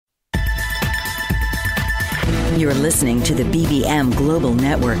You're listening to the BBM Global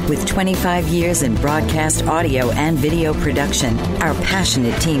Network with 25 years in broadcast audio and video production. Our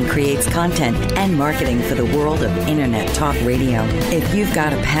passionate team creates content and marketing for the world of Internet Talk Radio. If you've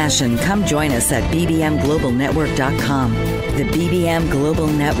got a passion, come join us at bbmglobalnetwork.com. The BBM Global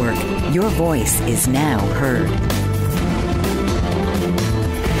Network. Your voice is now heard.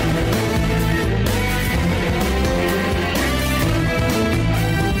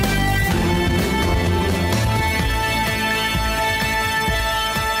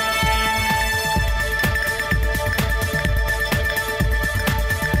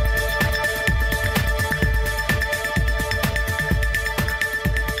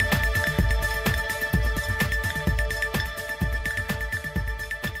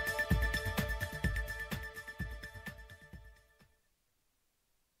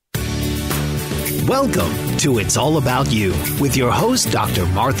 Welcome to It's All About You with your host, Dr.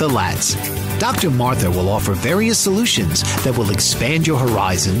 Martha Latz. Dr. Martha will offer various solutions that will expand your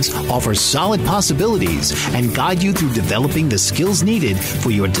horizons, offer solid possibilities, and guide you through developing the skills needed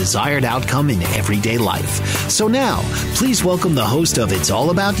for your desired outcome in everyday life. So now, please welcome the host of It's All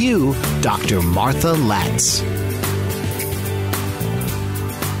About You, Dr. Martha Latz.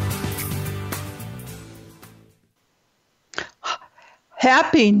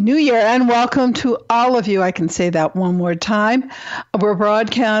 Happy New Year and welcome to all of you. I can say that one more time. We're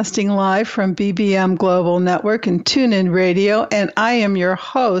broadcasting live from BBM Global Network and TuneIn Radio, and I am your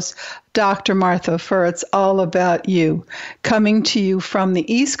host, Dr. Martha for It's All About You, coming to you from the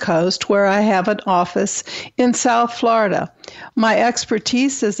East Coast where I have an office in South Florida. My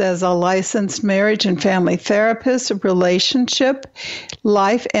expertise is as a licensed marriage and family therapist, relationship,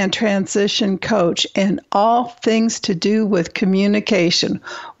 life, and transition coach, and all things to do with communication,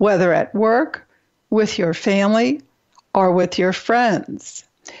 whether at work, with your family, or with your friends.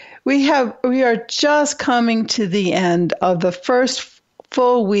 We are just coming to the end of the first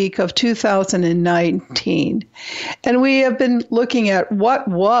full week of 2019. And we have been looking at what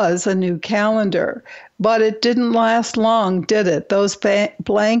was a new calendar, but it didn't last long, did it? Those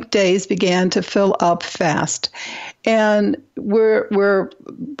blank days began to fill up fast. And we're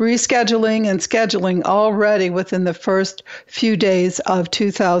rescheduling and scheduling already within the first few days of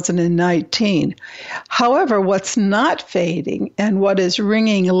 2019. However, what's not fading and what is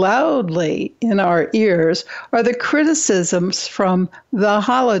ringing loudly in our ears are the criticisms from the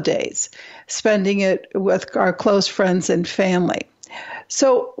holidays, spending it with our close friends and family.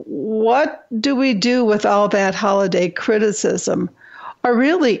 So what do we do with all that holiday criticism, or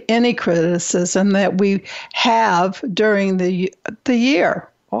really any criticism that we have during the year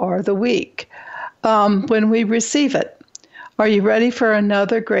or the week when we receive it? Are you ready for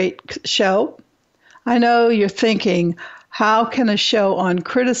another great show? I know you're thinking, how can a show on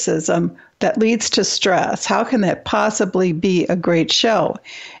criticism that leads to stress, how can that possibly be a great show?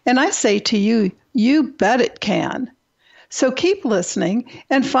 And I say to you, you bet it can. So keep listening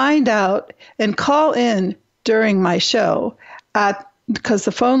and find out and call in during my show because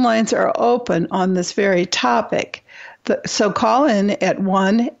the phone lines are open on this very topic. So call in at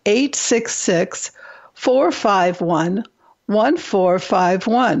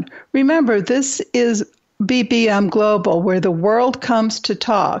 1-866-451-1451. Remember, this is BBM Global, where the world comes to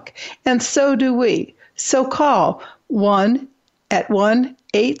talk, and so do we. So call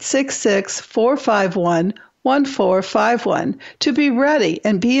 1-866-451-1451 to be ready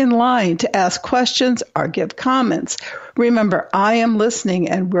and be in line to ask questions or give comments. Remember, I am listening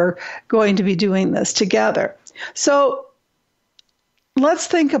and we're going to be doing this together. So let's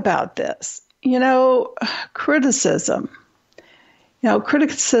think about this. Criticism.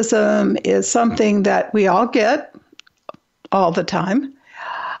 Criticism is something that we all get all the time,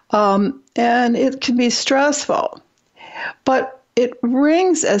 and it can be stressful. But it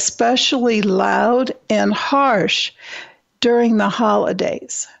rings especially loud and harsh during the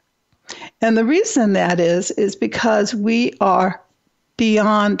holidays. And the reason that is because we are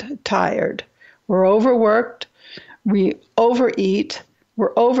beyond tired. We're overworked, we overeat,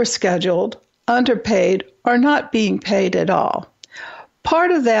 we're overscheduled, underpaid, or not being paid at all.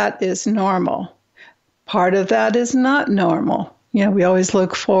 Part of that is normal. Part of that is not normal. We always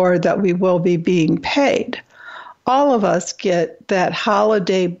look forward that we will be being paid. All of us get that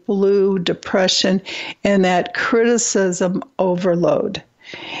holiday blue, depression, and that criticism overload.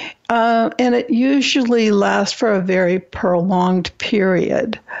 And it usually lasts for a very prolonged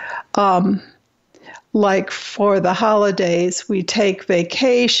period. Like for the holidays, we take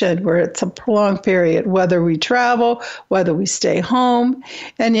vacation where it's a prolonged period, whether we travel, whether we stay home.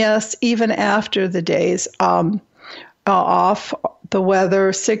 And yes, even after the days off, the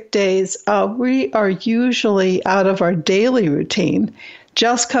weather, sick days, we are usually out of our daily routine,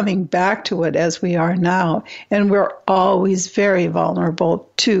 just coming back to it as we are now, and we're always very vulnerable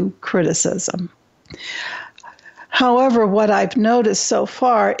to criticism. However, what I've noticed so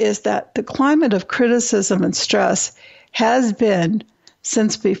far is that the climate of criticism and stress has been,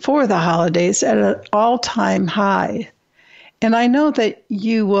 since before the holidays, at an all-time high. And I know that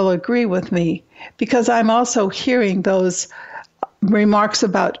you will agree with me because I'm also hearing those remarks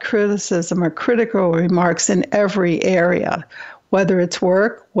about criticism or critical remarks in every area, whether it's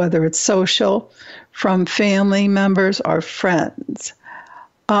work, whether it's social, from family members or friends.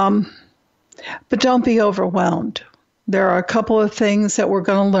 But don't be overwhelmed. There are a couple of things that we're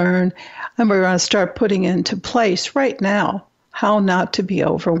going to learn and we're going to start putting into place right now, how not to be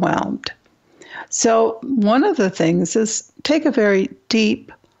overwhelmed. So one of the things is take a very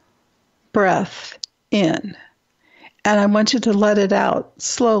deep breath in, and I want you to let it out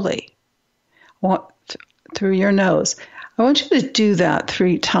slowly through your nose. I want you to do that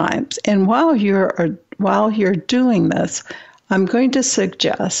 3 times. And while you're doing this, I'm going to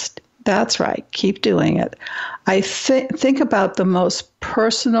suggest, that's right, keep doing it. I think about the most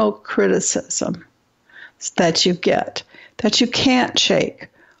personal criticism that you get, that you can't shake.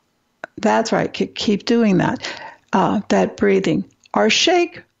 That's right, keep doing that. That breathing. Or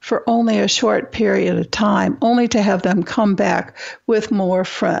shake for only a short period of time, only to have them come back with more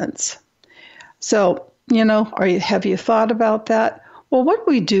friends. So, have you thought about that? Well, what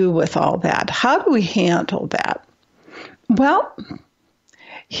do we do with all that? How do we handle that? Well,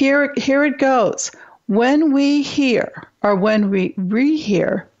 here it goes. When we hear or when we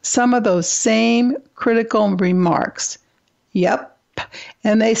rehear some of those same critical remarks, yep,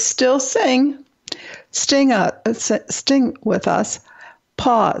 and they still sting with us,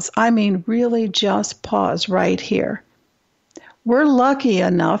 pause. I mean, really just pause right here. We're lucky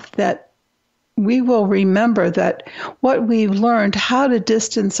enough that we will remember that what we've learned, how to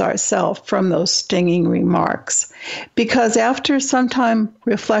distance ourselves from those stinging remarks. Because after some time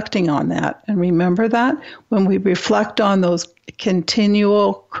reflecting on that, and remember that, when we reflect on those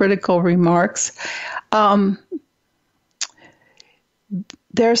continual critical remarks,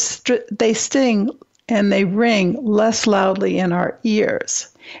 they sting and they ring less loudly in our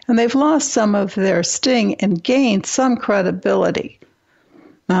ears. And they've lost some of their sting and gained some credibility.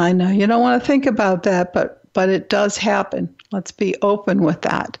 I know you don't want to think about that, but it does happen. Let's be open with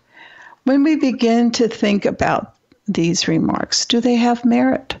that. When we begin to think about these remarks, do they have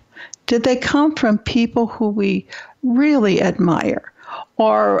merit? Did they come from people who we really admire,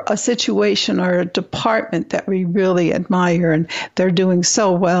 or a situation or a department that we really admire and they're doing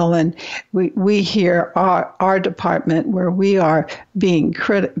so well, and we hear our department where we are being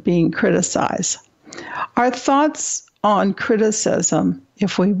criticized? Our thoughts on criticism,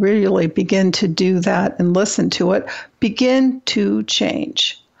 if we really begin to do that and listen to it, begin to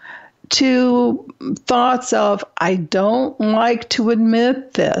change to thoughts of, I don't like to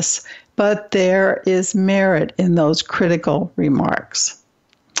admit this, but there is merit in those critical remarks.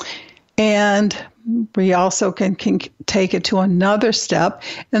 And we also can take it to another step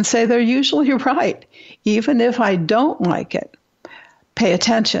and say they're usually right. Even if I don't like it, pay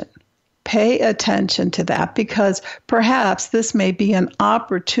attention. Pay attention to that, because perhaps this may be an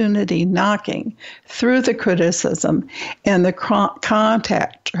opportunity knocking through the criticism and the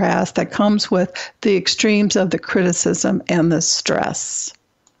contrast that comes with the extremes of the criticism and the stress.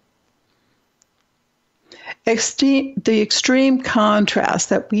 The extreme contrast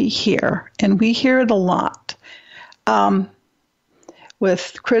that we hear, and we hear it a lot,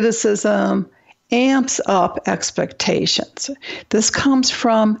 with criticism amps up expectations. This comes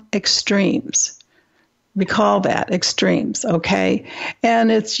from extremes. Recall that, extremes, okay?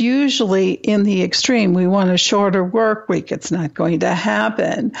 And it's usually in the extreme. We want a shorter work week. It's not going to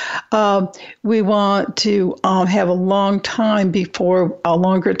happen. We want to have a longer time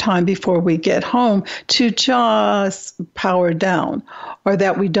before we get home to just power down, or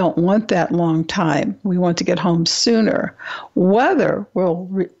that we don't want that long time. We want to get home sooner. Weather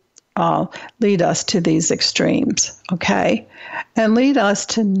will lead us to these extremes, okay? And lead us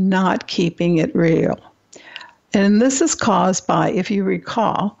to not keeping it real. And this is caused by, if you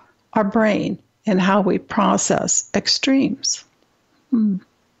recall, our brain and how we process extremes.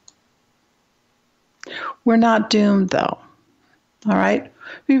 We're not doomed, though, all right?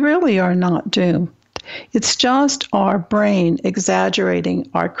 We really are not doomed. It's just our brain exaggerating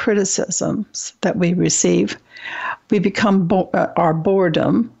our criticisms that we receive. We become our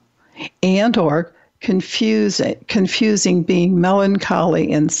boredom and or confusing being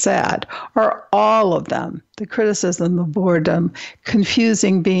melancholy and sad, or all of them, the criticism, the boredom,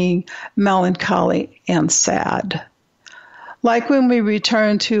 confusing being melancholy and sad. Like when we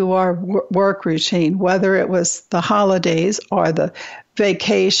return to our work routine, whether it was the holidays or the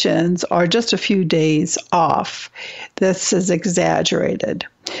vacations or just a few days off, this is exaggerated.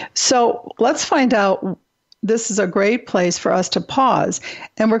 So let's find out. This is a great place for us to pause,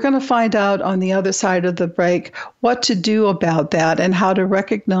 and we're going to find out on the other side of the break what to do about that and how to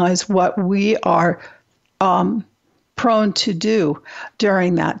recognize what we are prone to do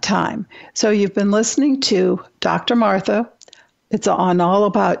during that time. So you've been listening to Dr. Martha. It's on All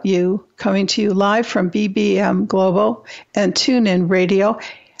About You, coming to you live from BBM Global and TuneIn Radio.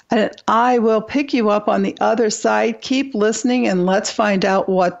 And I will pick you up on the other side. Keep listening, and let's find out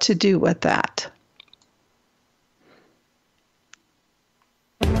what to do with that.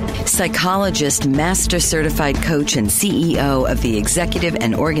 Psychologist, master certified coach, and CEO of the executive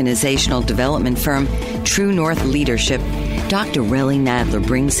and organizational development firm True North Leadership, Dr. Relly Nadler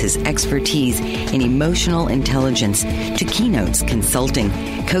brings his expertise in emotional intelligence to Keynotes consulting,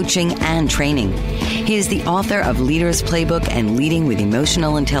 coaching, and training. He is the author of Leader's Playbook and Leading with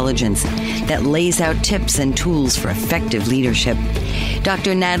Emotional Intelligence that lays out tips and tools for effective leadership.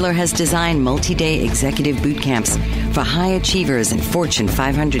 Dr. Nadler has designed multi-day executive boot camps for high achievers in Fortune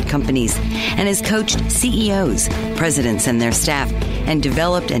 500 companies and has coached CEOs, presidents, and their staff, and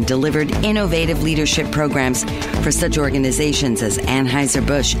developed and delivered innovative leadership programs for such organizations as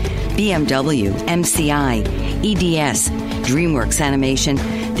Anheuser-Busch, BMW, MCI, EDS, DreamWorks Animation,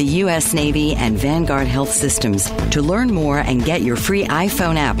 the U.S. Navy, and Vanguard Health Systems. To learn more and get your free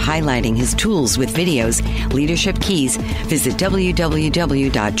iPhone app highlighting his tools with videos, leadership keys, visit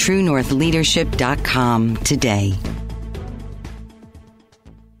www.truenorthleadership.com today.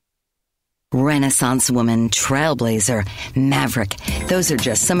 Renaissance woman, trailblazer, maverick. Those are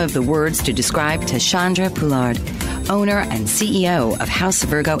just some of the words to describe Tashandra Poulard, owner and CEO of House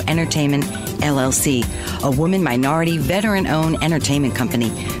Virgo Entertainment, LLC, a woman minority veteran-owned entertainment company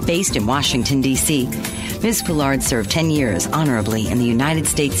based in Washington, D.C. Ms. Poulard served 10 years honorably in the United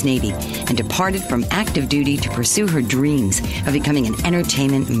States Navy and departed from active duty to pursue her dreams of becoming an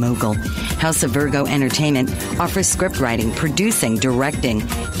entertainment mogul. House of Virgo Entertainment offers script writing, producing, directing,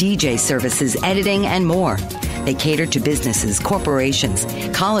 DJ services, editing, and more. They cater to businesses, corporations,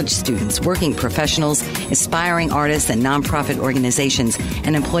 college students, working professionals, aspiring artists, and nonprofit organizations,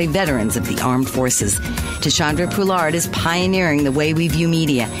 and employ veterans of the armed forces. Tashandra Poulard is pioneering the way we view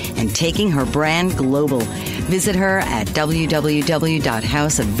media and taking her brand global. Visit her at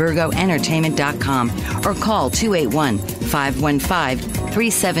www.houseofvirgoentertainment.com or call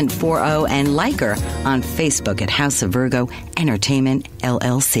 281-515-3740 and like her on Facebook at House of Virgo Entertainment,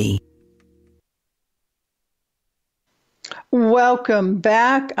 LLC. Welcome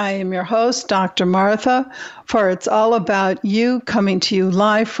back. I am your host, Dr. Martha, for It's All About You, coming to you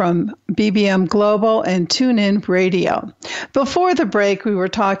live from BBM Global and TuneIn Radio. Before the break, we were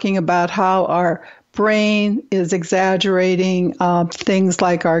talking about how our brain is exaggerating things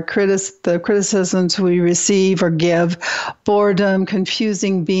like the criticisms we receive or give, boredom,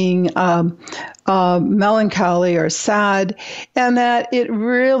 confusing being melancholy or sad, and that it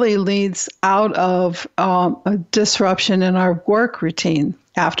really leads out of a disruption in our work routine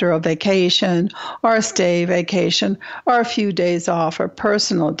after a vacation or a stay vacation or a few days off or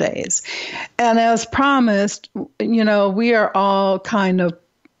personal days. And as promised, we are all kind of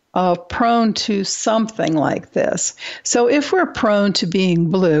prone to something like this. So if we're prone to being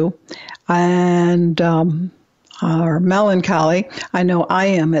blue and or melancholy, I know I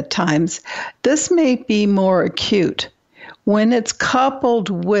am at times, this may be more acute when it's coupled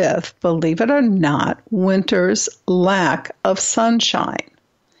with, believe it or not, winter's lack of sunshine.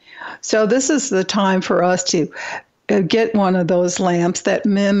 So this is the time for us to get one of those lamps that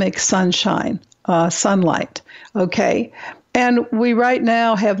mimic sunlight, okay? And we right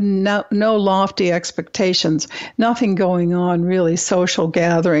now have no lofty expectations, nothing going on really, social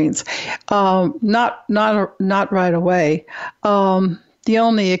gatherings, not right away. The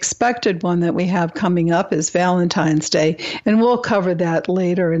only expected one that we have coming up is Valentine's Day, and we'll cover that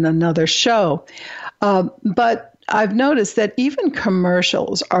later in another show. But I've noticed that even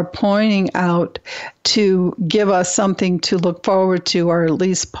commercials are pointing out to give us something to look forward to, or at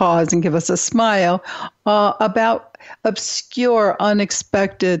least pause and give us a smile about obscure,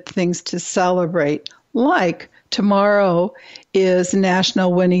 unexpected things to celebrate, like tomorrow is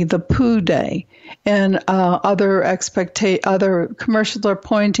National Winnie the Pooh Day, and other commercials are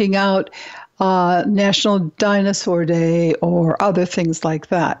pointing out National Dinosaur Day, or other things like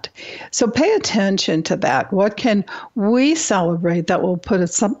that. So pay attention to that. What can we celebrate that will put a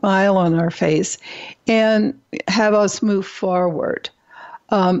smile on our face and have us move forward?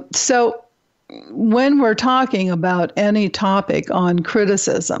 So when we're talking about any topic on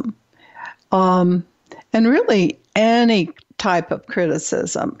criticism, and really any type of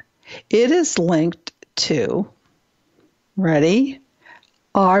criticism, it is linked to, ready,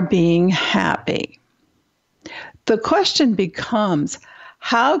 our being happy. The question becomes,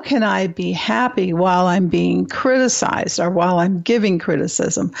 how can I be happy while I'm being criticized or while I'm giving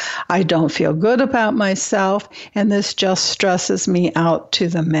criticism? I don't feel good about myself, and this just stresses me out to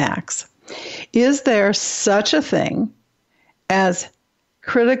the max. Is there such a thing as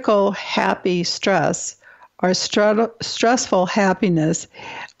critical happy stress or stressful happiness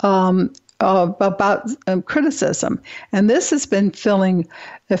about criticism? And this has been filling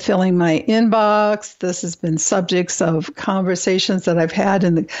my inbox. This has been subjects of conversations that I've had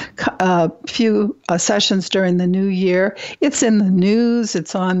in the few sessions during the new year. It's in the news.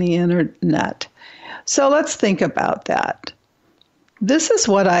 It's on the internet. So let's think about that. This is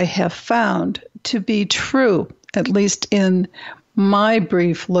what I have found to be true, at least in my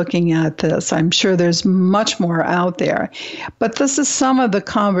brief looking at this. I'm sure there's much more out there, but this is some of the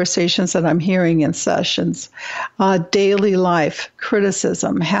conversations that I'm hearing in sessions. Daily life,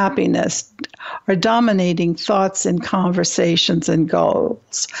 criticism, happiness are dominating thoughts and conversations and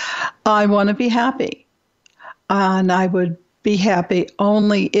goals. I want to be happy, and I would be happy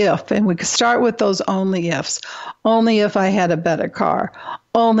only if, and we could start with those only ifs. Only if I had a better car.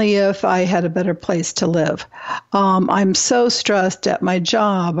 Only if I had a better place to live. I'm so stressed at my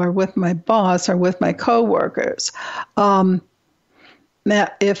job or with my boss or with my coworkers. That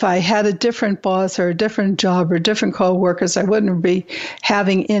if I had a different boss or a different job or different coworkers, I wouldn't be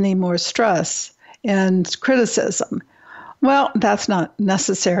having any more stress and criticism. Well, that's not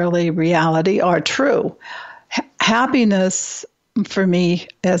necessarily reality or true. Happiness, for me,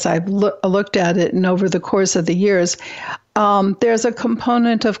 as I've looked at it and over the course of the years, there's a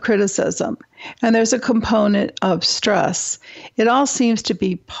component of criticism and there's a component of stress. It all seems to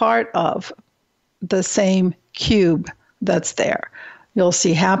be part of the same cube that's there. You'll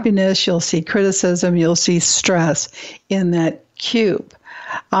see happiness, you'll see criticism, you'll see stress in that cube.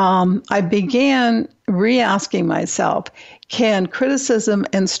 I began re-asking myself, can criticism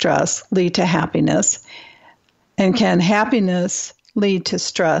and stress lead to happiness? And can happiness lead to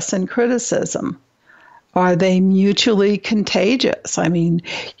stress and criticism? Are they mutually contagious? I mean,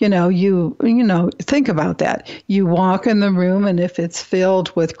 you think about that. You walk in the room, and if it's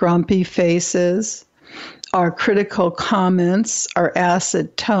filled with grumpy faces or critical comments or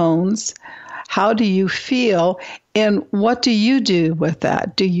acid tones, how do you feel? And what do you do with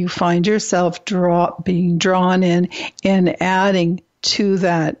that? Do you find yourself being drawn in and adding to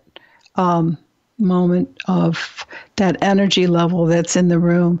that moment of that energy level that's in the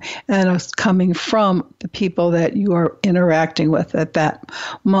room and is coming from the people that you are interacting with at that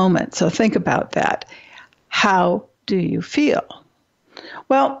moment? So think about that. How do you feel?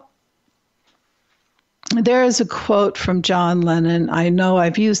 Well, there is a quote from John Lennon. I know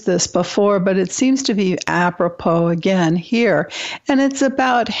I've used this before, but it seems to be apropos again here. And it's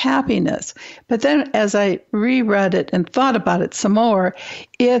about happiness. But then as I reread it and thought about it some more,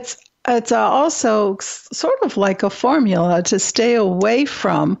 it's also sort of like a formula to stay away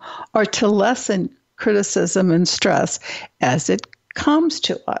from or to lessen criticism and stress as it comes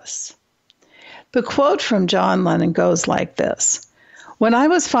to us. The quote from John Lennon goes like this. When I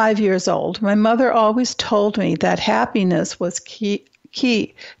was 5 years old, my mother always told me that happiness was the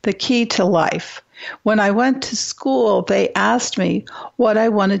key to life. When I went to school, they asked me what I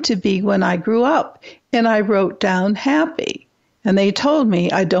wanted to be when I grew up, and I wrote down happy. And they told me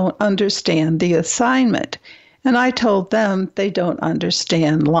I don't understand the assignment. And I told them they don't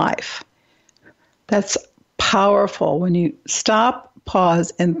understand life. That's powerful when you stop,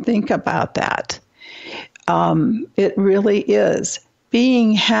 pause, and think about that. It really is.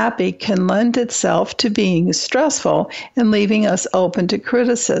 Being happy can lend itself to being stressful and leaving us open to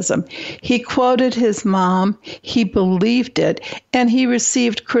criticism. He quoted his mom, he believed it, and he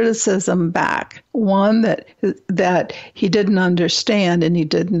received criticism back, one that he didn't understand, and he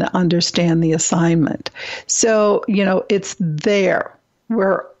didn't understand the assignment. So, it's there.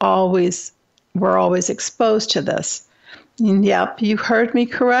 We're always exposed to this. And yep, you heard me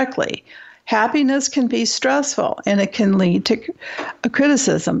correctly. Happiness can be stressful, and it can lead to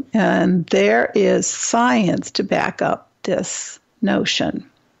criticism. And there is science to back up this notion.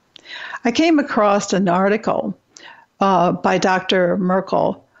 I came across an article by Dr.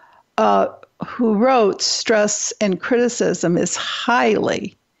 Merkel who wrote Stress and Criticism is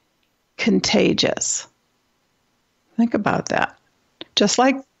Highly Contagious. Think about that. Just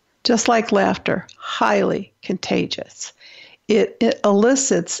like laughter, highly contagious. It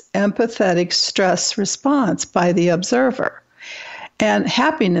elicits empathetic stress response by the observer. And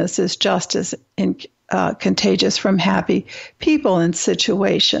happiness is just as contagious from happy people and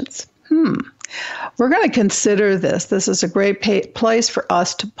situations. We're going to consider this. This is a great place for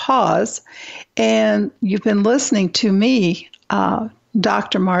us to pause. And you've been listening to me,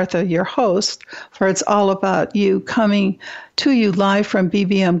 Dr. Martha, your host, for It's All About You, coming to you live from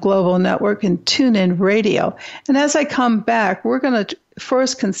BBM Global Network and TuneIn Radio. And as I come back, we're going to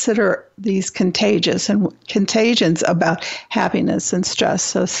first consider these contagions about happiness and stress.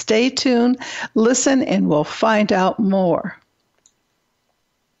 So stay tuned, listen, and we'll find out more.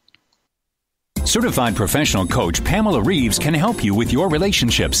 Certified professional coach Pamela Reeves can help you with your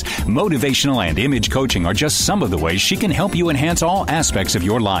relationships. Motivational and image coaching are just some of the ways she can help you enhance all aspects of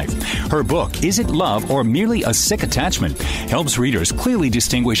your life. Her book, Is It Love or Merely a Sick Attachment?, helps readers clearly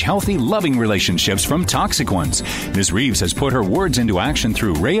distinguish healthy, loving relationships from toxic ones. Ms. Reeves has put her words into action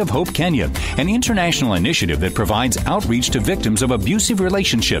through Ray of Hope Kenya, an international initiative that provides outreach to victims of abusive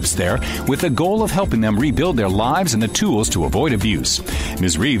relationships there with the goal of helping them rebuild their lives and the tools to avoid abuse.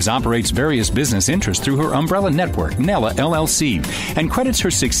 Ms. Reeves operates various business interests through her umbrella network, Nella LLC, and credits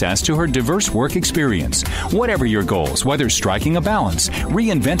her success to her diverse work experience. Whatever your goals, whether striking a balance,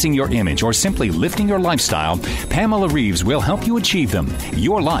 reinventing your image, or simply lifting your lifestyle, Pamela Reeves will help you achieve them.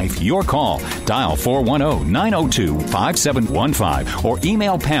 Your life, your call. Dial 410-902-5715 or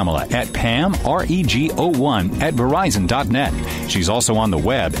email Pamela at pamregon@verizon.net. She's also on the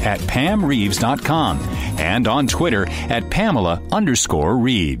web at pamreeves.com and on Twitter at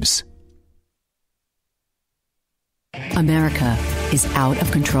Pamela_Reeves. America is out of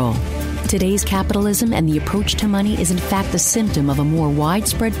control. Today's capitalism and the approach to money is in fact the symptom of a more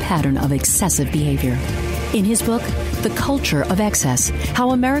widespread pattern of excessive behavior. In his book, The Culture of Excess,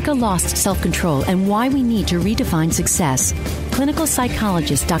 How America Lost Self-Control and Why We Need to Redefine Success, clinical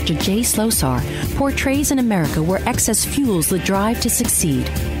psychologist Dr. Jay Slosar portrays an America where excess fuels the drive to succeed.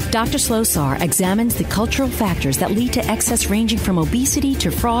 Dr. Slosar examines the cultural factors that lead to excess, ranging from obesity to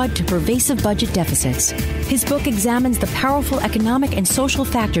fraud to pervasive budget deficits. His book examines the powerful economic and social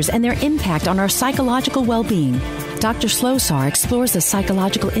factors and their impact on our psychological well-being. Dr. Slosar explores the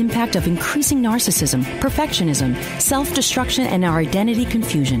psychological impact of increasing narcissism, perfectionism, self-destruction, and our identity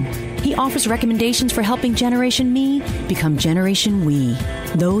confusion. He offers recommendations for helping Generation Me become Generation We.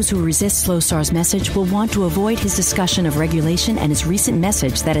 Those who resist Slosar's message will want to avoid his discussion of regulation and his recent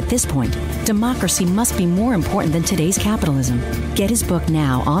message that at this point, democracy must be more important than today's capitalism. Get his book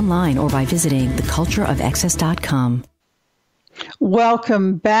now online or by visiting thecultureofexcess.com.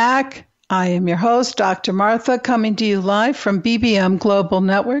 Welcome back. I am your host, Dr. Martha, coming to you live from BBM Global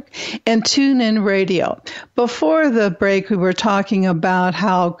Network and TuneIn Radio. Before the break, we were talking about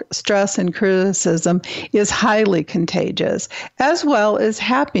how stress and criticism is highly contagious, as well as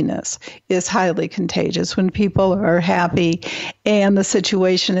happiness is highly contagious. When people are happy and the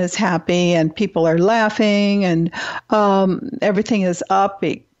situation is happy and people are laughing and everything is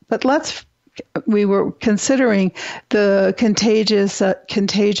upbeat. But we were considering the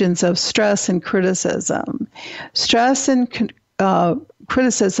contagions of stress and criticism. Stress and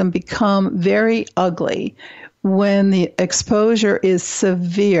criticism become very ugly when the exposure is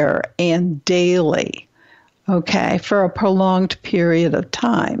severe and daily, for a prolonged period of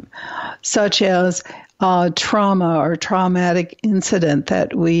time, such as trauma or traumatic incident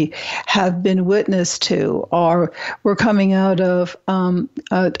that we have been witness to, or we're coming out of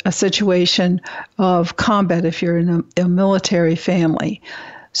a situation of combat if you're in a military family.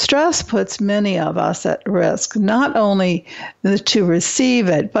 Stress puts many of us at risk, not only to receive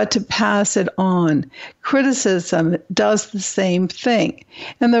it, but to pass it on. Criticism does the same thing.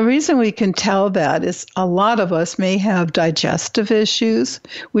 And the reason we can tell that is a lot of us may have digestive issues.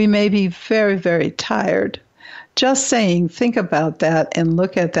 We may be very, very tired. Just saying, think about that and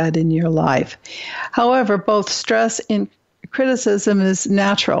look at that in your life. However, both stress and criticism is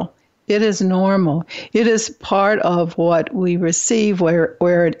natural. It is normal. It is part of what we receive where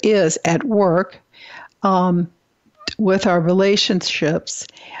it is at work, with our relationships,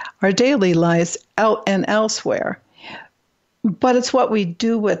 our daily lives, out and elsewhere. But it's what we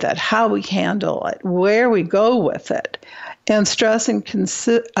do with it, how we handle it, where we go with it. And stress and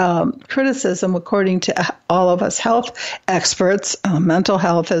criticism, according to all of us health experts, mental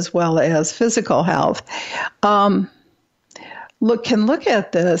health as well as physical health, can look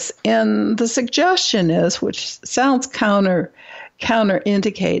at this, and the suggestion is, which sounds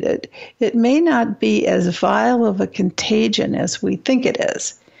counterindicated, it may not be as vile of a contagion as we think it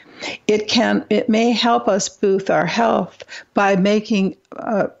is. It may help us boost our health by making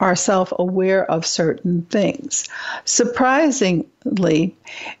ourselves aware of certain things. Surprisingly,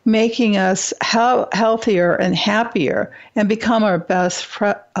 making us healthier and happier and become our best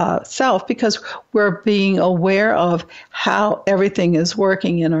self because we're being aware of how everything is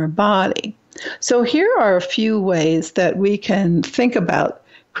working in our body. So here are a few ways that we can think about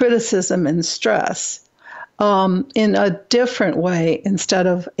criticism and stress in a different way instead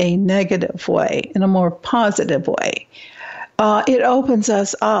of a negative way, in a more positive way. It opens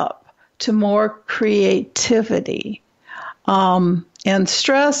us up to more creativity. And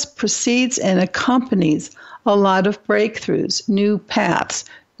stress precedes and accompanies a lot of breakthroughs, new paths,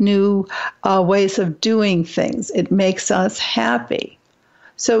 new ways of doing things. It makes us happy.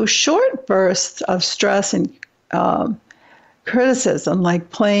 So short bursts of stress and criticism,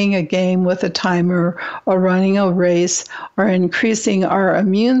 like playing a game with a timer or running a race or increasing our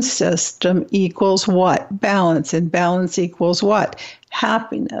immune system, equals what? Balance. And balance equals what?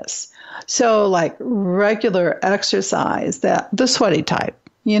 Happiness. So like regular exercise, the sweaty type,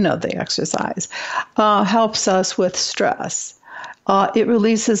 the exercise, helps us with stress. It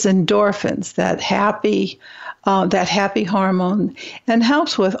releases endorphins, that happy hormone, and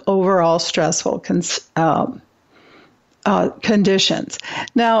helps with overall stressful conditions.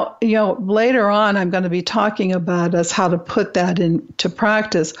 Now, later on, I'm going to be talking about us how to put that into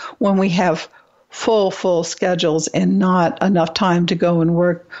practice when we have full schedules and not enough time to go and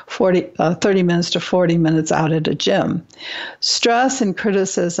work 30 minutes to 40 minutes out at a gym. Stress and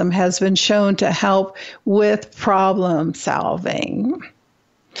criticism has been shown to help with problem solving.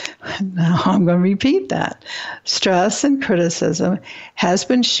 Now I'm going to repeat that. Stress and criticism has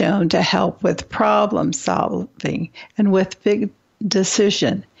been shown to help with problem solving and with big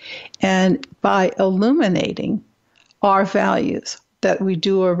decision. And by illuminating our values, that we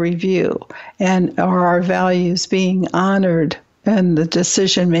do a review, and are our values being honored in the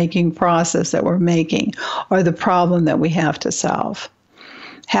decision-making process that we're making, or the problem that we have to solve.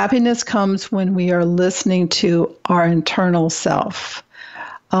 Happiness comes when we are listening to our internal self.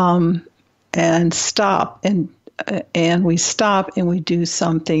 And stop and we stop and we do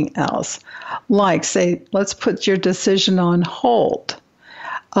something else. Like, say, let's put your decision on hold.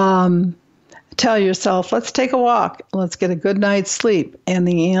 Tell yourself, let's take a walk. Let's get a good night's sleep. And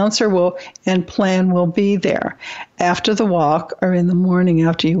the answer and plan will be there after the walk or in the morning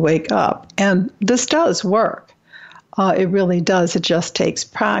after you wake up. And this does work. It really does. It just takes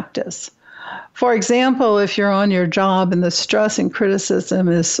practice. For example, if you're on your job and the stress and criticism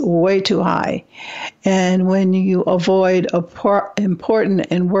is way too high, and when you avoid important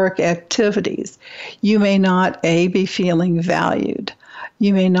and work activities, you may not, be feeling valued.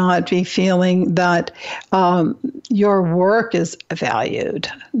 You may not be feeling that your work is valued.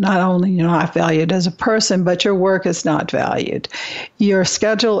 Not only you're not valued as a person, but your work is not valued. Your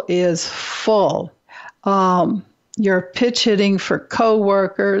schedule is full. You're pitch hitting for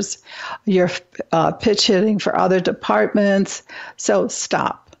coworkers. You're pitch hitting for other departments. So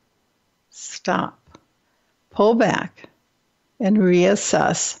stop, pull back, and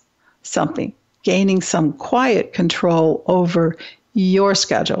reassess something, gaining some quiet control over your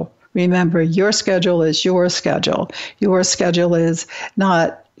schedule. Remember, your schedule is your schedule. Your schedule is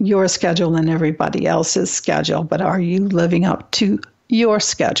not your schedule and everybody else's schedule, but are you living up to your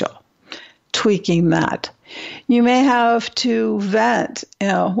schedule? Tweaking that. You may have to vent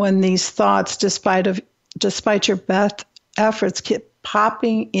when these thoughts, despite your best efforts, keep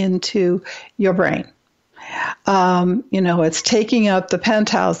popping into your brain. It's taking up the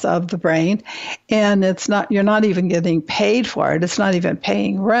penthouse of the brain, and you're not even getting paid for it. It's not even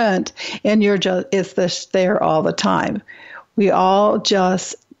paying rent, and it's there all the time. We all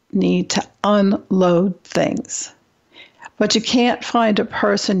just need to unload things. But you can't find a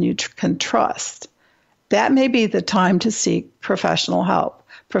person you can trust. That may be the time to seek professional help,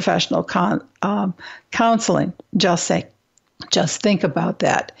 professional counseling. Just think about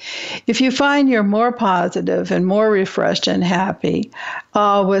that. If you find you're more positive and more refreshed and happy,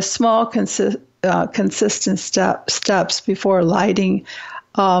 with small, consistent steps before lighting,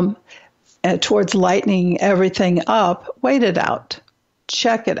 towards lightening everything up, wait it out.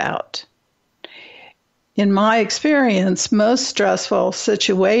 Check it out. In my experience, most stressful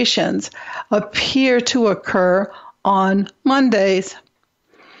situations appear to occur on Mondays,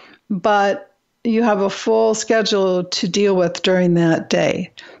 but you have a full schedule to deal with during that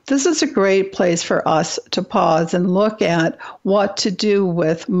day. This is a great place for us to pause and look at what to do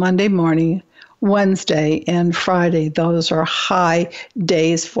with Monday morning Wednesday, and Friday. Those are high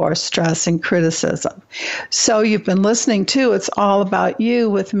days for stress and criticism. So you've been listening to It's All About You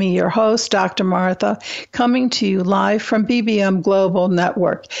with me, your host, Dr. Martha, coming to you live from BBM Global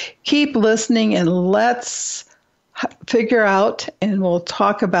Network. Keep listening and let's figure out, and we'll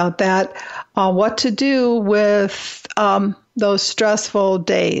talk about that, what to do with those stressful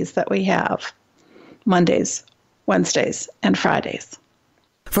days that we have, Mondays, Wednesdays, and Fridays.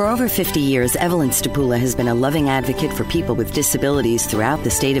 For over 50 years, Evelyn Stapula has been a loving advocate for people with disabilities throughout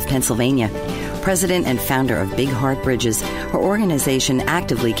the state of Pennsylvania. President and founder of Big Heart Bridges, her organization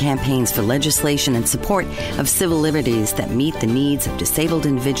actively campaigns for legislation and support of civil liberties that meet the needs of disabled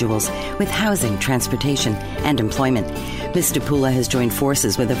individuals with housing, transportation, and employment. Ms. Stapula has joined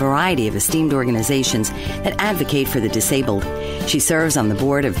forces with a variety of esteemed organizations that advocate for the disabled. She serves on the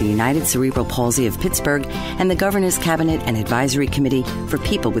board of the United Cerebral Palsy of Pittsburgh and the Governor's Cabinet and Advisory Committee for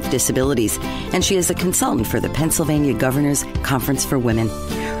People with Disabilities, and she is a consultant for the Pennsylvania Governor's Conference for Women.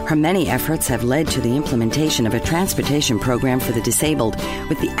 Her many efforts have led to the implementation of a transportation program for the disabled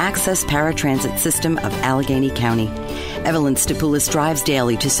with the Access Paratransit System of Allegheny County. Evelyn Stapula strives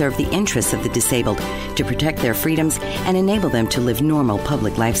daily to serve the interests of the disabled, to protect their freedoms, and enable them to live normal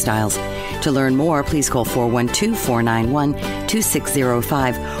public lifestyles. To learn more, please call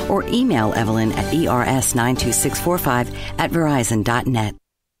 412-491-2605 or email Evelyn at ers92645@verizon.net.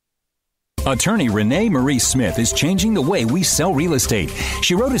 Attorney Renee Marie Smith is changing the way we sell real estate.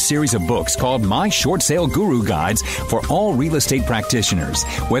 She wrote a series of books called My Short Sale Guru Guides for all real estate practitioners.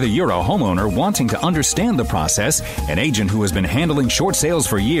 Whether you're a homeowner wanting to understand the process, an agent who has been handling short sales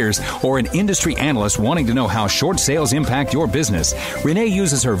for years, or an industry analyst wanting to know how short sales impact your business, Renee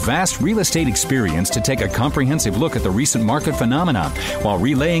uses her vast real estate experience to take a comprehensive look at the recent market phenomena while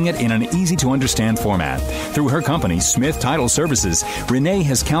relaying it in an easy-to-understand format. Through her company, Smith Title Services, Renee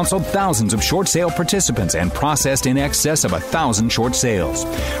has counseled thousands of short sale participants and processed in excess of 1,000 short sales.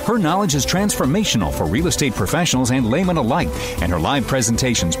 Her knowledge is transformational for real estate professionals and laymen alike, and her live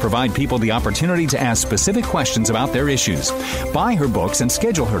presentations provide people the opportunity to ask specific questions about their issues. Buy her books and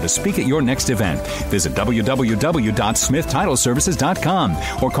schedule her to speak at your next event. Visit www.smithtitleservices.com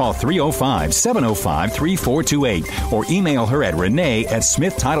or call 305-705-3428 or email her at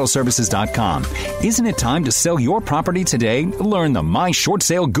renee@smithtitleservices.com. Isn't it time to sell your property today? Learn the My Short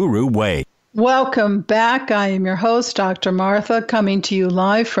Sale Guru way. Welcome back. I am your host, Dr. Martha, coming to you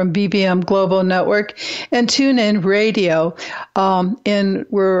live from BBM Global Network and TuneIn Radio. And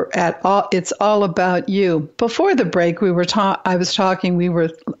we're at It's All About You. Before the break, we were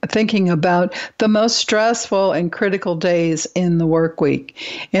thinking about the most stressful and critical days in the work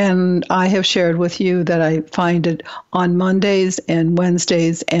week. And I have shared with you that I find it on Mondays and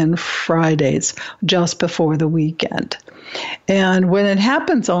Wednesdays and Fridays, just before the weekend. And when it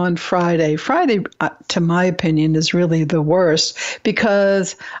happens on Friday, to my opinion, is really the worst,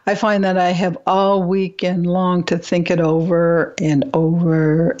 because I find that I have all weekend long to think it over and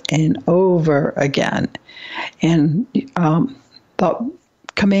over and over again. And the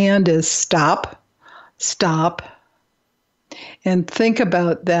command is stop, and think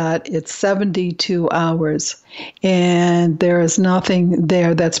about that. It's 72 hours, and there is nothing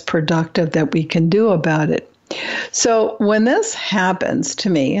there that's productive that we can do about it. So when this happens to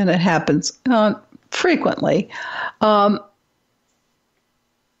me, and it happens frequently,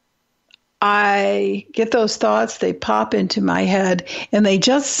 I get those thoughts, they pop into my head, and they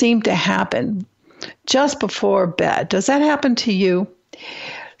just seem to happen just before bed. Does that happen to you?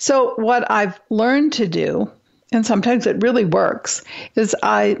 So what I've learned to do, and sometimes it really works, is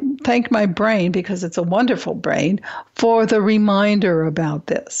I thank my brain, because it's a wonderful brain, for the reminder about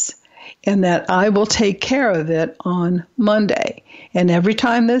this, and that I will take care of it on Monday. And every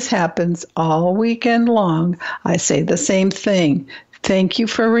time this happens all weekend long, I say the same thing. Thank you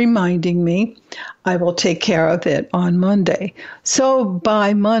for reminding me. I will take care of it on Monday. So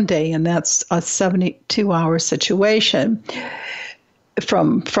by Monday, and that's a 72-hour situation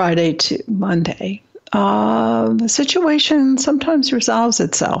from Friday to Monday, the situation sometimes resolves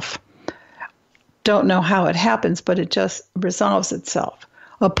itself. Don't know how it happens, but it just resolves itself.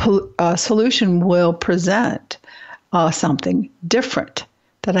 A solution will present something different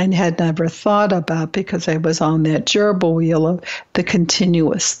that I had never thought about, because I was on that gerbil wheel of the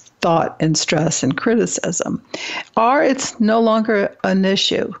continuous thought and stress and criticism. Or it's no longer an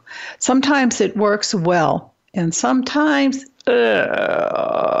issue. Sometimes it works well, and sometimes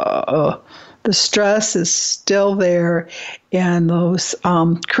the stress is still there, and those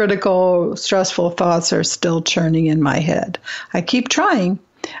critical, stressful thoughts are still churning in my head. I keep trying,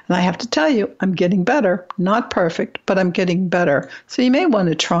 and I have to tell you, I'm getting better. Not perfect, but I'm getting better. So you may want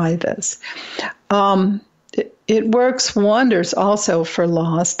to try this. It works wonders also for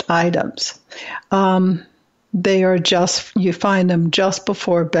lost items. They are you find them just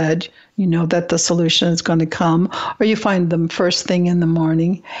before bed. You know that the solution is going to come, or you find them first thing in the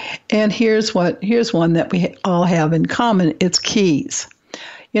morning. And here's one that we all have in common. It's keys.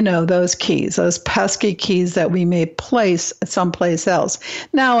 You know, those keys, those pesky keys that we may place someplace else.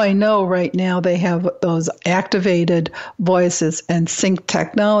 Now I know right now they have those activated voices and sync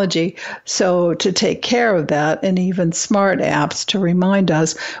technology. So to take care of that, and even smart apps to remind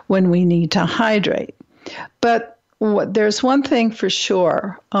us when we need to hydrate. But there's one thing for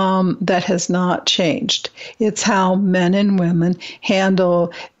sure that has not changed. It's how men and women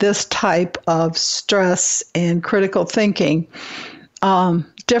handle this type of stress and critical thinking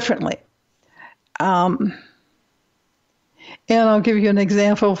differently. And I'll give you an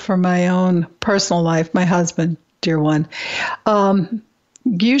example from my own personal life. My husband, dear one,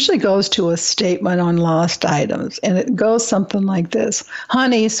 usually goes to a statement on lost items, and it goes something like this.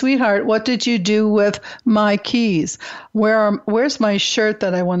 Honey, sweetheart, what did you do with my keys? Where's my shirt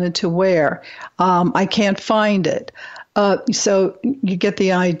that I wanted to wear? I can't find it. So you get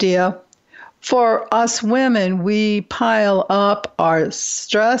the idea. For us women, we pile up our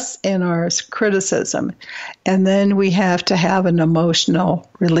stress and our criticism, and then we have to have an emotional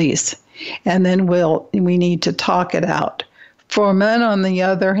release, and then we need to talk it out. For men, on the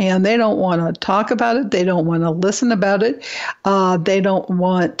other hand, they don't want to talk about it. They don't want to listen about it. They don't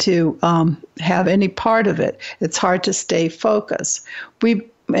want to have any part of it. It's hard to stay focused.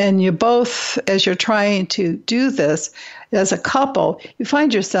 And you both, as you're trying to do this as a couple, you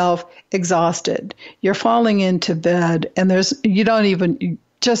find yourself exhausted. You're falling into bed, and you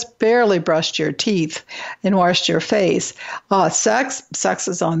just barely brushed your teeth and washed your face. Sex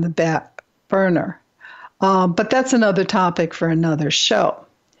is on the back burner. But that's another topic for another show.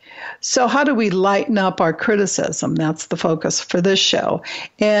 So how do we lighten up our criticism? That's the focus for this show.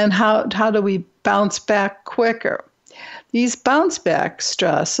 And how do we bounce back quicker? These bounce back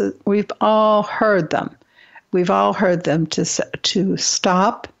stress, we've all heard them. We've all heard them to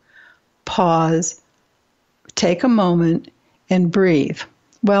stop, pause, take a moment, and breathe.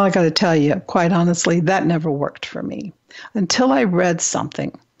 Well, I got to tell you, quite honestly, that never worked for me until I read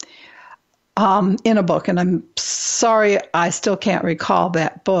something in a book, and I'm sorry I still can't recall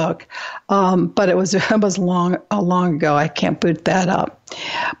that book, but it was long ago. I can't boot that up.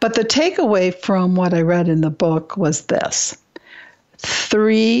 But the takeaway from what I read in the book was this: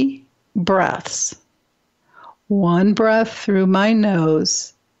 3 breaths. 1 breath through my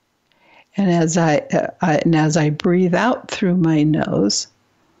nose, and as I breathe out through my nose,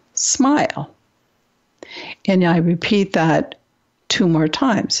 smile. And I repeat that 2 more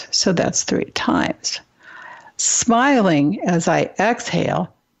times, so that's 3 times. Smiling as I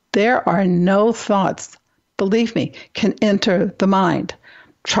exhale, there are no thoughts, believe me, can enter the mind.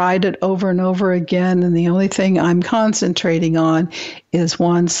 Tried it over and over again, and the only thing I'm concentrating on is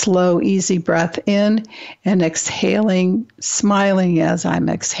 1 slow, easy breath in and exhaling, smiling as I'm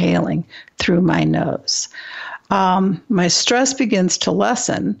exhaling through my nose. My stress begins to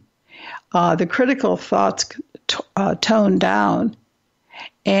lessen. The critical thoughts tone down.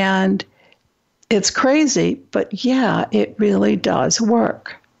 And it's crazy, but yeah, it really does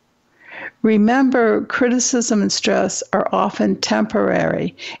work. Remember, criticism and stress are often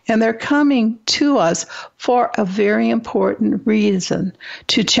temporary, and they're coming to us for a very important reason: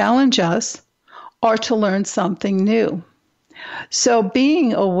 to challenge us or to learn something new. So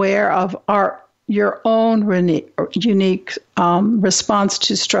being aware of your own unique response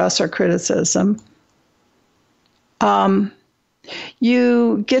to stress or criticism,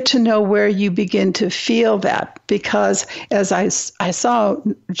 you get to know where you begin to feel that, because as I saw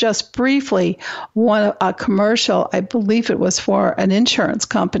just briefly a commercial, I believe it was for an insurance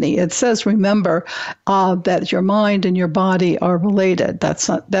company. It says, remember that your mind and your body are related. That's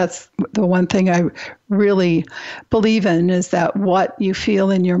the one thing I really believe in, is that what you feel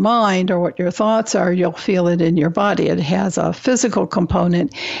in your mind or what your thoughts are, you'll feel it in your body. It has a physical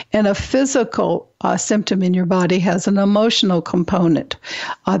component, and a physical symptom in your body has an emotional component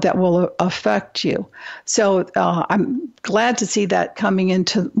that will affect you. So I'm glad to see that coming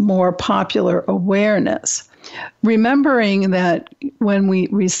into more popular awareness. Remembering that when we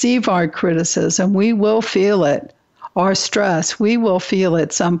receive our criticism, we will feel it. Our stress, we will feel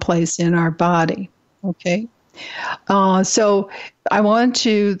it someplace in our body. Okay? So I want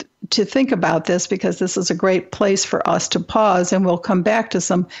you to think about this, because this is a great place for us to pause, and we'll come back to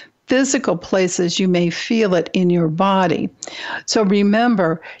some physical places you may feel it in your body. So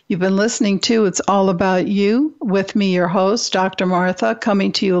remember, you've been listening to It's All About You with me, your host, Dr. Martha,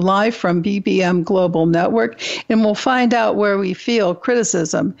 coming to you live from BBM Global Network, and we'll find out where we feel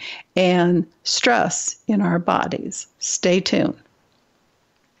criticism and stress in our bodies. Stay tuned.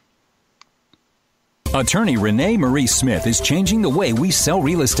 Attorney Renee Marie Smith is changing the way we sell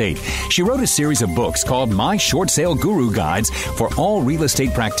real estate. She wrote a series of books called My Short Sale Guru Guides for all real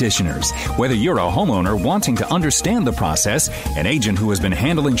estate practitioners. Whether you're a homeowner wanting to understand the process, an agent who has been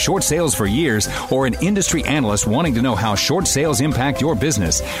handling short sales for years, or an industry analyst wanting to know how short sales impact your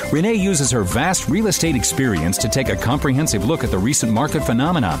business, Renee uses her vast real estate experience to take a comprehensive look at the recent market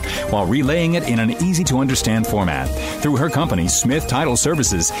phenomenon while relaying it in an easy-to-understand format. Through her company, Smith Title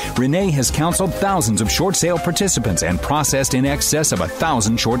Services, Renee has counseled thousands of short sale participants and processed in excess of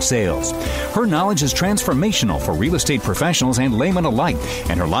 1,000 short sales. Her knowledge is transformational for real estate professionals and laymen alike,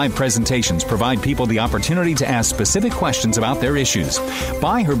 and her live presentations provide people the opportunity to ask specific questions about their issues.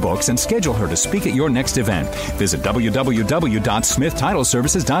 Buy her books and schedule her to speak at your next event. Visit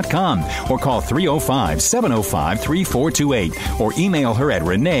www.smithtitleservices.com or call 305-705-3428 or email her at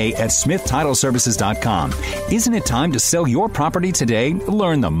renee@smithtitleservices.com. Isn't it time to sell your property today?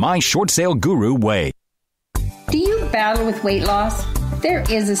 Learn the My Short Sale Guru way. Do you battle with weight loss? There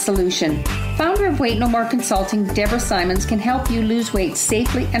is a solution. Founder of Weight No More Consulting, Deborah Simons, can help you lose weight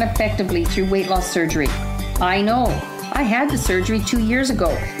safely and effectively through weight loss surgery. I know. I had the surgery 2 years ago,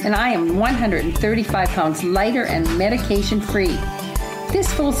 and I am 135 pounds lighter and medication-free.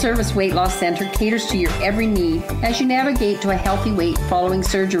 This full-service weight loss center caters to your every need as you navigate to a healthy weight following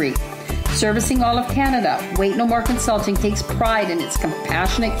surgery. Servicing all of Canada, Weight No More Consulting takes pride in its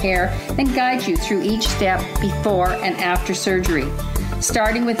compassionate care and guides you through each step before and after surgery.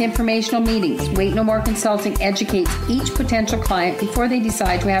 Starting with informational meetings, Weight No More Consulting educates each potential client before they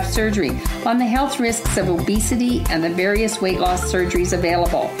decide to have surgery on the health risks of obesity and the various weight loss surgeries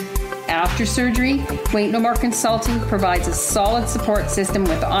available. After surgery, Weight No More Consulting provides a solid support system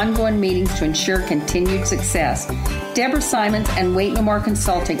with ongoing meetings to ensure continued success. Deborah Simons and Weight No More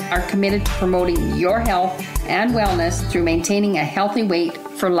Consulting are committed to promoting your health and wellness through maintaining a healthy weight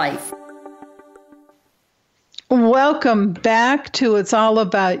for life. Welcome back to It's All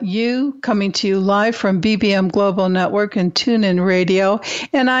About You, coming to you live from BBM Global Network and TuneIn Radio,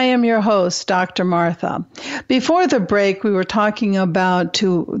 and I am your host, Dr. Martha. Before the break, we were talking about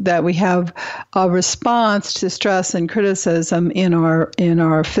that we have a response to stress and criticism in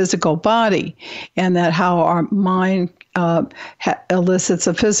our physical body, and that how our mind elicits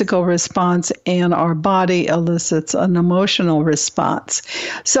a physical response and our body elicits an emotional response.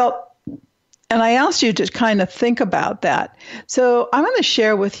 And I asked you to kind of think about that. So I'm going to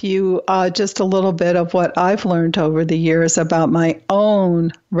share with you just a little bit of what I've learned over the years about my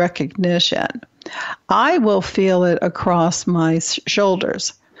own recognition. I will feel it across my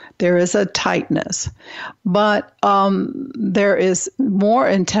shoulders. There is a tightness, but there is more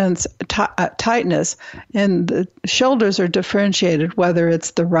intense tightness, and the shoulders are differentiated, whether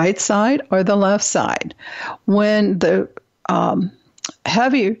it's the right side or the left side. When the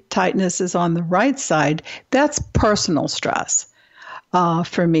heavy tightness is on the right side, that's personal stress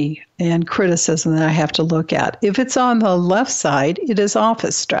for me and criticism that I have to look at. If it's on the left side, it is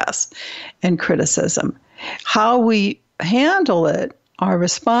office stress and criticism. How we handle it, our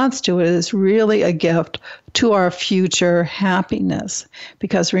response to it, is really a gift to our future happiness.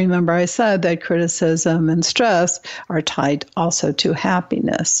 Because remember, I said that criticism and stress are tied also to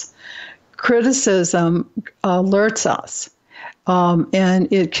happiness. Criticism alerts us.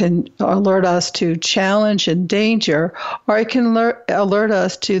 And it can alert us to challenge and danger, or it can alert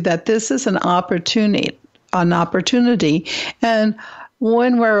us to that this is an opportunity. And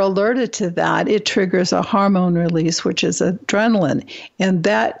when we're alerted to that, it triggers a hormone release, which is adrenaline, and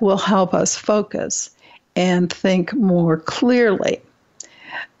that will help us focus and think more clearly.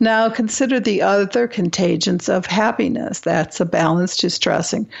 Now, consider the other contagions of happiness. That's a balance to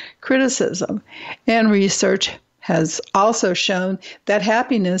stress and criticism. And research has also shown that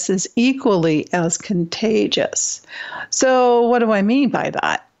happiness is equally as contagious. So what do I mean by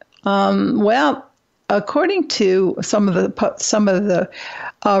that? Well, according to some of the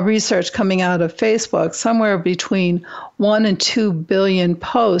research coming out of Facebook, somewhere between 1 and 2 billion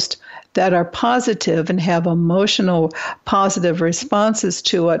posts that are positive and have emotional positive responses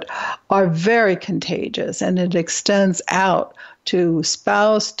to it are very contagious, and it extends out to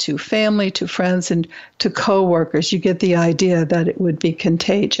spouse, to family, to friends, and to coworkers. You get the idea that it would be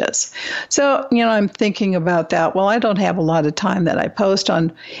contagious. So, I'm thinking about that. Well, I don't have a lot of time that I post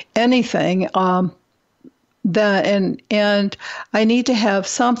on anything. and I need to have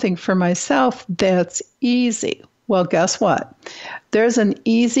something for myself that's easy. Well, guess what? There's an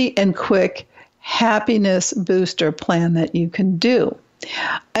easy and quick happiness booster plan that you can do.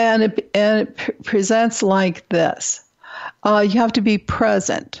 And it presents like this. You have to be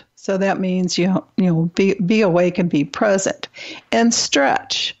present. So that means be awake and be present. And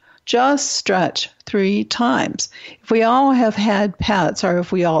stretch. Just stretch 3 times. If we all have had pets, or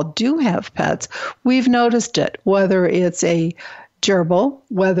if we all do have pets, we've noticed it, whether it's a gerbil,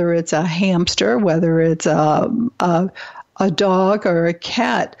 whether it's a hamster, whether it's a dog or a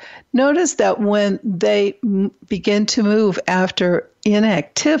cat. Notice that when they begin to move after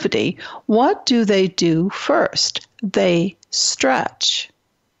inactivity, what do they do first? They stretch.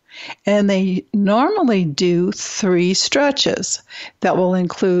 And they normally do 3 stretches that will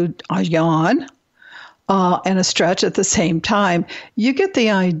include a yawn and a stretch at the same time. You get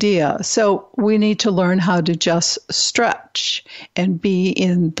the idea. So we need to learn how to just stretch and be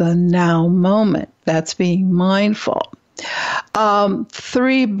in the now moment. That's being mindful.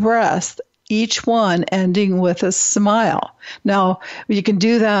 3 breaths, each one ending with a smile. Now, you can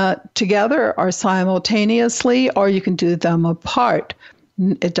do that together or simultaneously, or you can do them apart.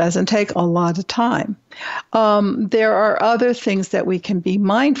 It doesn't take a lot of time. There are other things that we can be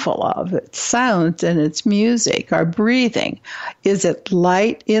mindful of. It's sounds and it's music, our breathing. Is it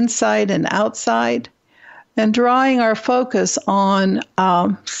light inside and outside? And drawing our focus on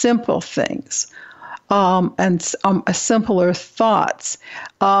simple things. And simpler thoughts.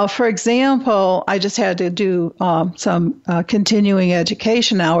 For example, I just had to do some continuing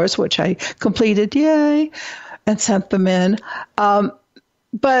education hours, which I completed, yay, and sent them in.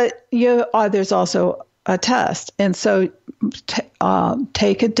 But there's also a test. And so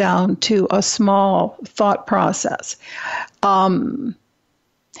take it down to a small thought process.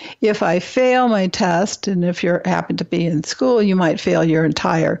 If I fail my test, and if you happen to be in school, you might fail your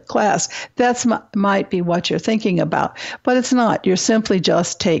entire class. That might be what you're thinking about, but it's not. You're simply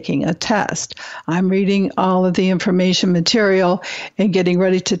just taking a test. I'm reading all of the information material and getting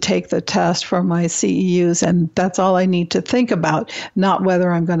ready to take the test for my CEUs, and that's all I need to think about, not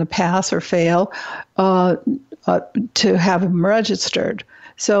whether I'm going to pass or fail to have them registered.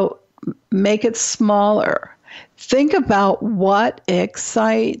 So make it smaller. Think about what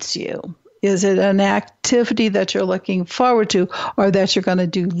excites you. Is it an activity that you're looking forward to or that you're going to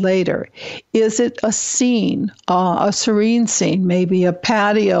do later? Is it a scene, a serene scene, maybe a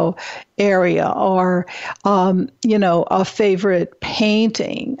patio area or, a favorite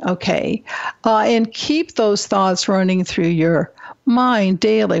painting, okay? And keep those thoughts running through your mind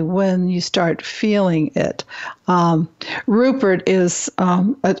daily when you start feeling it. Rupert is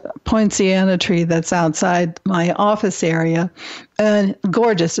a poinciana tree that's outside my office area, and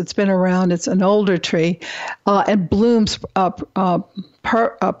gorgeous. It's been around. It's an older tree, and blooms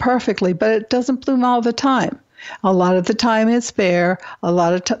perfectly, but it doesn't bloom all the time. A lot of the time it's bare, a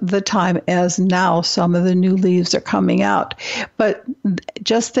lot of the time as now some of the new leaves are coming out. But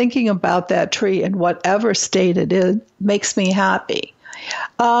just thinking about that tree in whatever state it is makes me happy.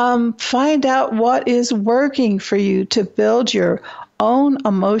 Find out what is working for you to build your own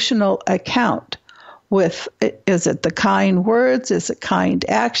emotional account. Is it the kind words? Is it kind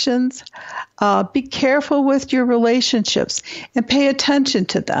actions? Be careful with your relationships and pay attention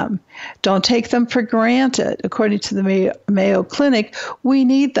to them. Don't take them for granted. According to the Mayo Clinic, we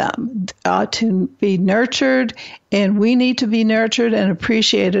need them to be nurtured, and we need to be nurtured and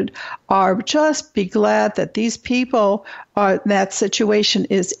appreciated, or just be glad that these people that situation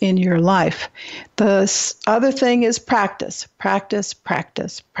is in your life. The other thing is practice, practice,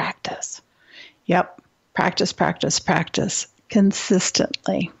 practice, practice. Yep. Practice, practice, practice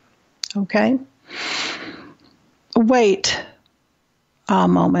consistently. Okay? Wait a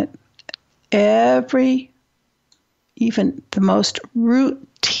moment. Even the most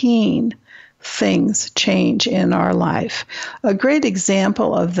routine things change in our life. A great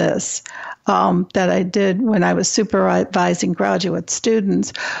example of this that I did when I was supervising graduate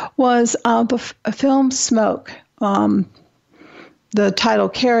students was the film Smoke. The title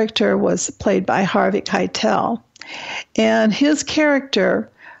character was played by Harvey Keitel, and his character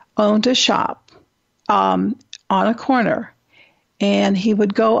owned a shop on a corner, and he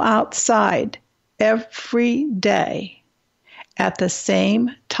would go outside every day at the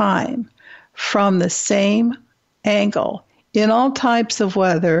same time from the same angle in all types of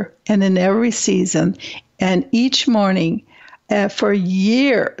weather and in every season, and each morning for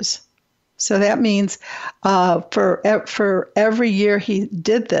years. So that means for every year he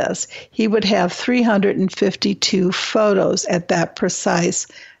did this, he would have 352 photos at that precise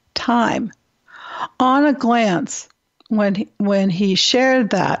time. On a glance, when he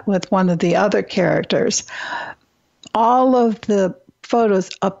shared that with one of the other characters, all of the photos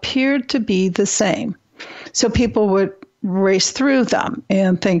appeared to be the same. So people would race through them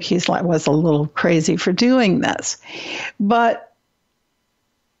and think was a little crazy for doing this. But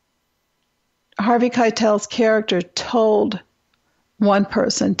Harvey Keitel's character told one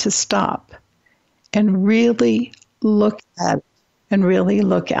person to stop and really look at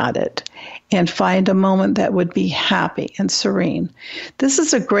it and find a moment that would be happy and serene. This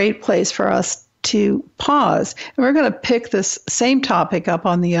is a great place for us to pause. And we're going to pick this same topic up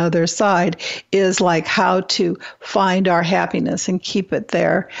on the other side, is like how to find our happiness and keep it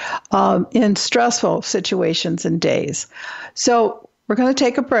there in stressful situations and days. So we're going to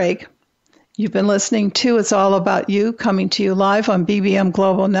take a break. You've been listening to It's All About You, coming to you live on BBM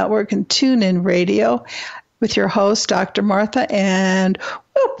Global Network and TuneIn Radio with your host, Dr. Martha, and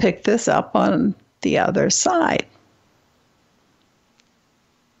we'll pick this up on the other side.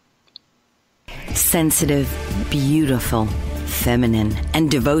 Sensitive, beautiful, feminine,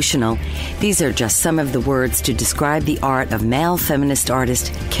 and devotional. These are just some of the words to describe the art of male feminist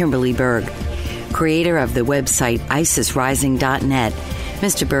artist Kimberly Berg. Creator of the website IsisRising.net,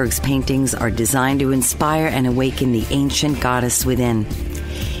 Mr. Berg's paintings are designed to inspire and awaken the ancient goddess within.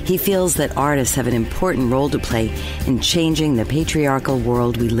 He feels that artists have an important role to play in changing the patriarchal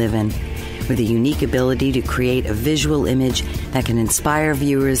world we live in. With a unique ability to create a visual image that can inspire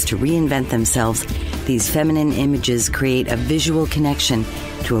viewers to reinvent themselves, these feminine images create a visual connection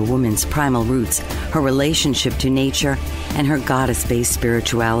to a woman's primal roots, her relationship to nature, and her goddess-based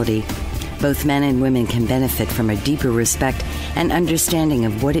spirituality. Both men and women can benefit from a deeper respect and understanding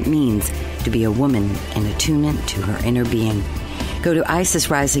of what it means to be a woman in attunement to her inner being. Go to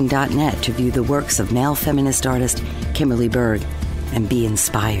IsisRising.net to view the works of male feminist artist Kimberly Berg and be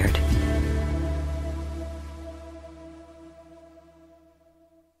inspired.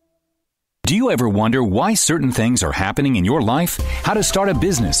 Do you ever wonder why certain things are happening in your life? How to start a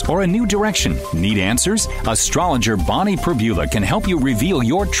business or a new direction? Need answers? Astrologer Bonnie Perbula can help you reveal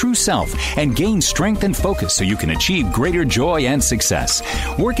your true self and gain strength and focus so you can achieve greater joy and success.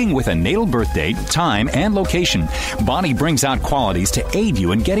 Working with a natal birth date, time, and location, Bonnie brings out qualities to aid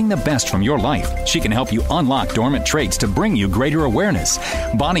you in getting the best from your life. She can help you unlock dormant traits to bring you greater awareness.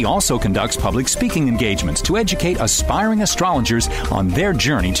 Bonnie also conducts public speaking engagements to educate aspiring astrologers on their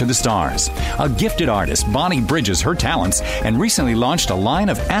journey to the stars. A gifted artist, Bonnie bridges her talents and recently launched a line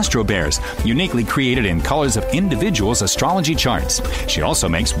of Astro Bears, uniquely created in colors of individuals' astrology charts. She also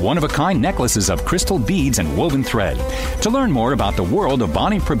makes one-of-a-kind necklaces of crystal beads and woven thread. To learn more about the world of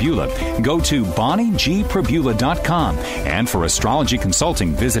Bonnie Perbula, go to BonnieGperbula.com. And for astrology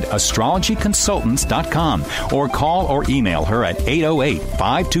consulting, visit astrologyconsultants.com or call or email her at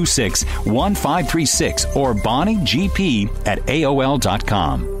 808-526-1536 or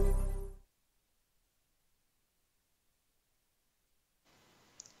BonnieGP@AOL.com.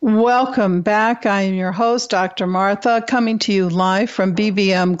 Welcome back. I am your host, Dr. Martha, coming to you live from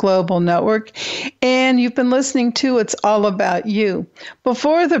BBM Global Network, and you've been listening to It's All About You.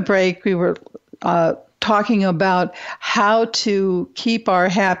 Before the break, we were talking about how to keep our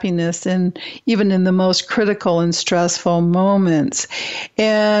happiness even in the most critical and stressful moments.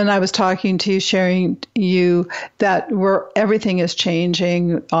 And I was talking to you, sharing you that everything is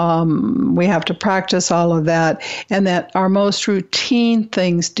changing. We have to practice all of that, and that our most routine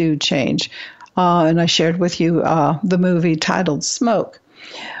things do change. And I shared with you the movie titled Smoke.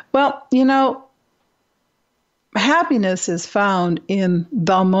 Well, happiness is found in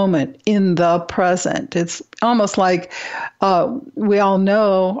the moment, in the present. It's almost like we all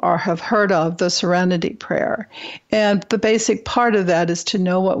know or have heard of the Serenity Prayer. And the basic part of that is to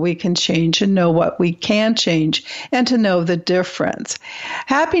know what we can change and know what we can change and to know the difference.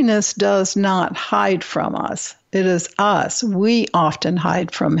 Happiness does not hide from us. It is us. We often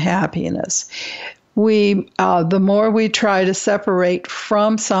hide from happiness. The more we try to separate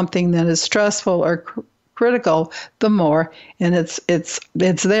from something that is stressful or critical, the more, and it's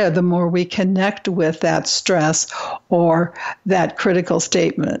there, the more we connect with that stress or that critical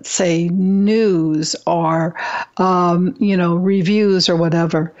statement, say news or, reviews or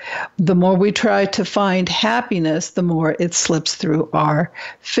whatever. The more we try to find happiness, the more it slips through our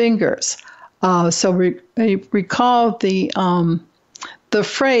fingers. So recall the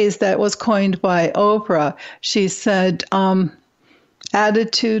phrase that was coined by Oprah. She said,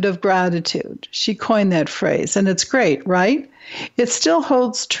 attitude of gratitude. She coined that phrase, and it's great, right? It still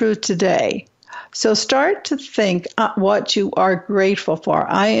holds true today. So start to think what you are grateful for.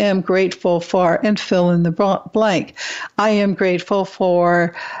 I am grateful for, and fill in the blank. I am grateful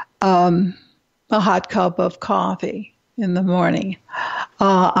for a hot cup of coffee in the morning.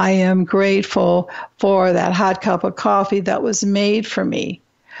 I am grateful for that hot cup of coffee that was made for me.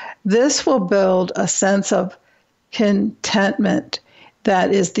 This will build a sense of contentment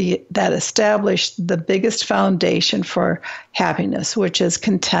that established the biggest foundation for happiness, which is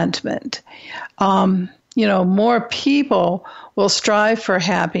contentment. More people will strive for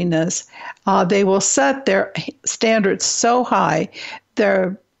happiness. They will set their standards so high,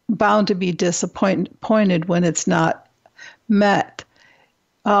 they're bound to be disappointed when it's not met.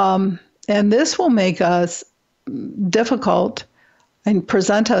 And this will make us difficult and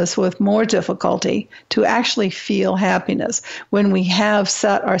present us with more difficulty to actually feel happiness when we have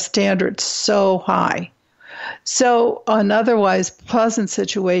set our standards so high. So an otherwise pleasant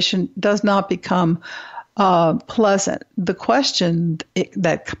situation does not become pleasant. The question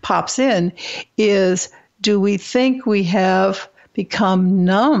that pops in is, do we think we have become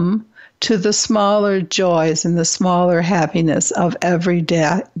numb to the smaller joys and the smaller happiness of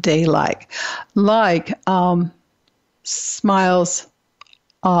everyday life, like smiles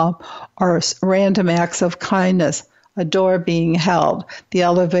or random acts of kindness, a door being held, the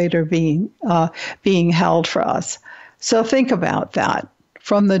elevator being held for us. So think about that.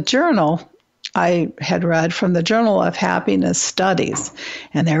 From the journal, I had read from the Journal of Happiness Studies,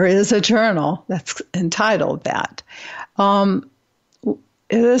 and there is a journal that's entitled that.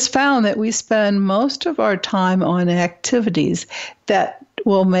 It is found that we spend most of our time on activities that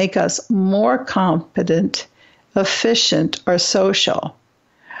will make us more competent, efficient, or social.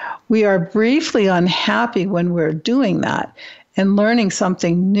 We are briefly unhappy when we're doing that and learning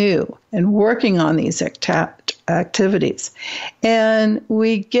something new and working on these activities. And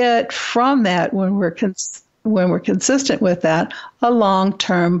we get from that, when we're consistent with that, a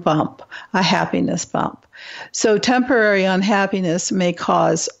long-term bump, a happiness bump. So temporary unhappiness may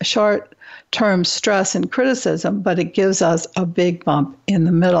cause short-term stress and criticism, but it gives us a big bump in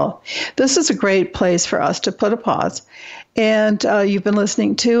the middle. This is a great place for us to put a pause. And you've been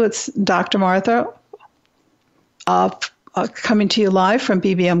listening to, it's Dr. Martha coming to you live from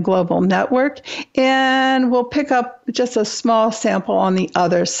BBM Global Network. And we'll pick up just a small sample on the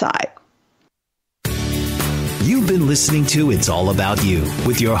other side. You've been listening to It's All About You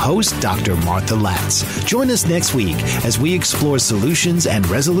with your host, Dr. Martha Latz. Join us next week as we explore solutions and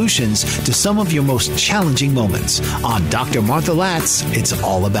resolutions to some of your most challenging moments on Dr. Martha Latz, It's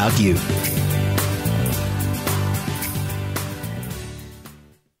All About You.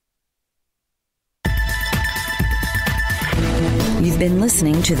 You've been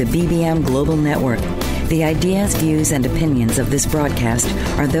listening to the BBM Global Network. The ideas, views, and opinions of this broadcast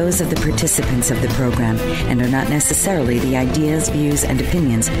are those of the participants of the program and are not necessarily the ideas, views, and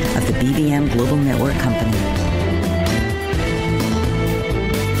opinions of the BBM Global Network Company.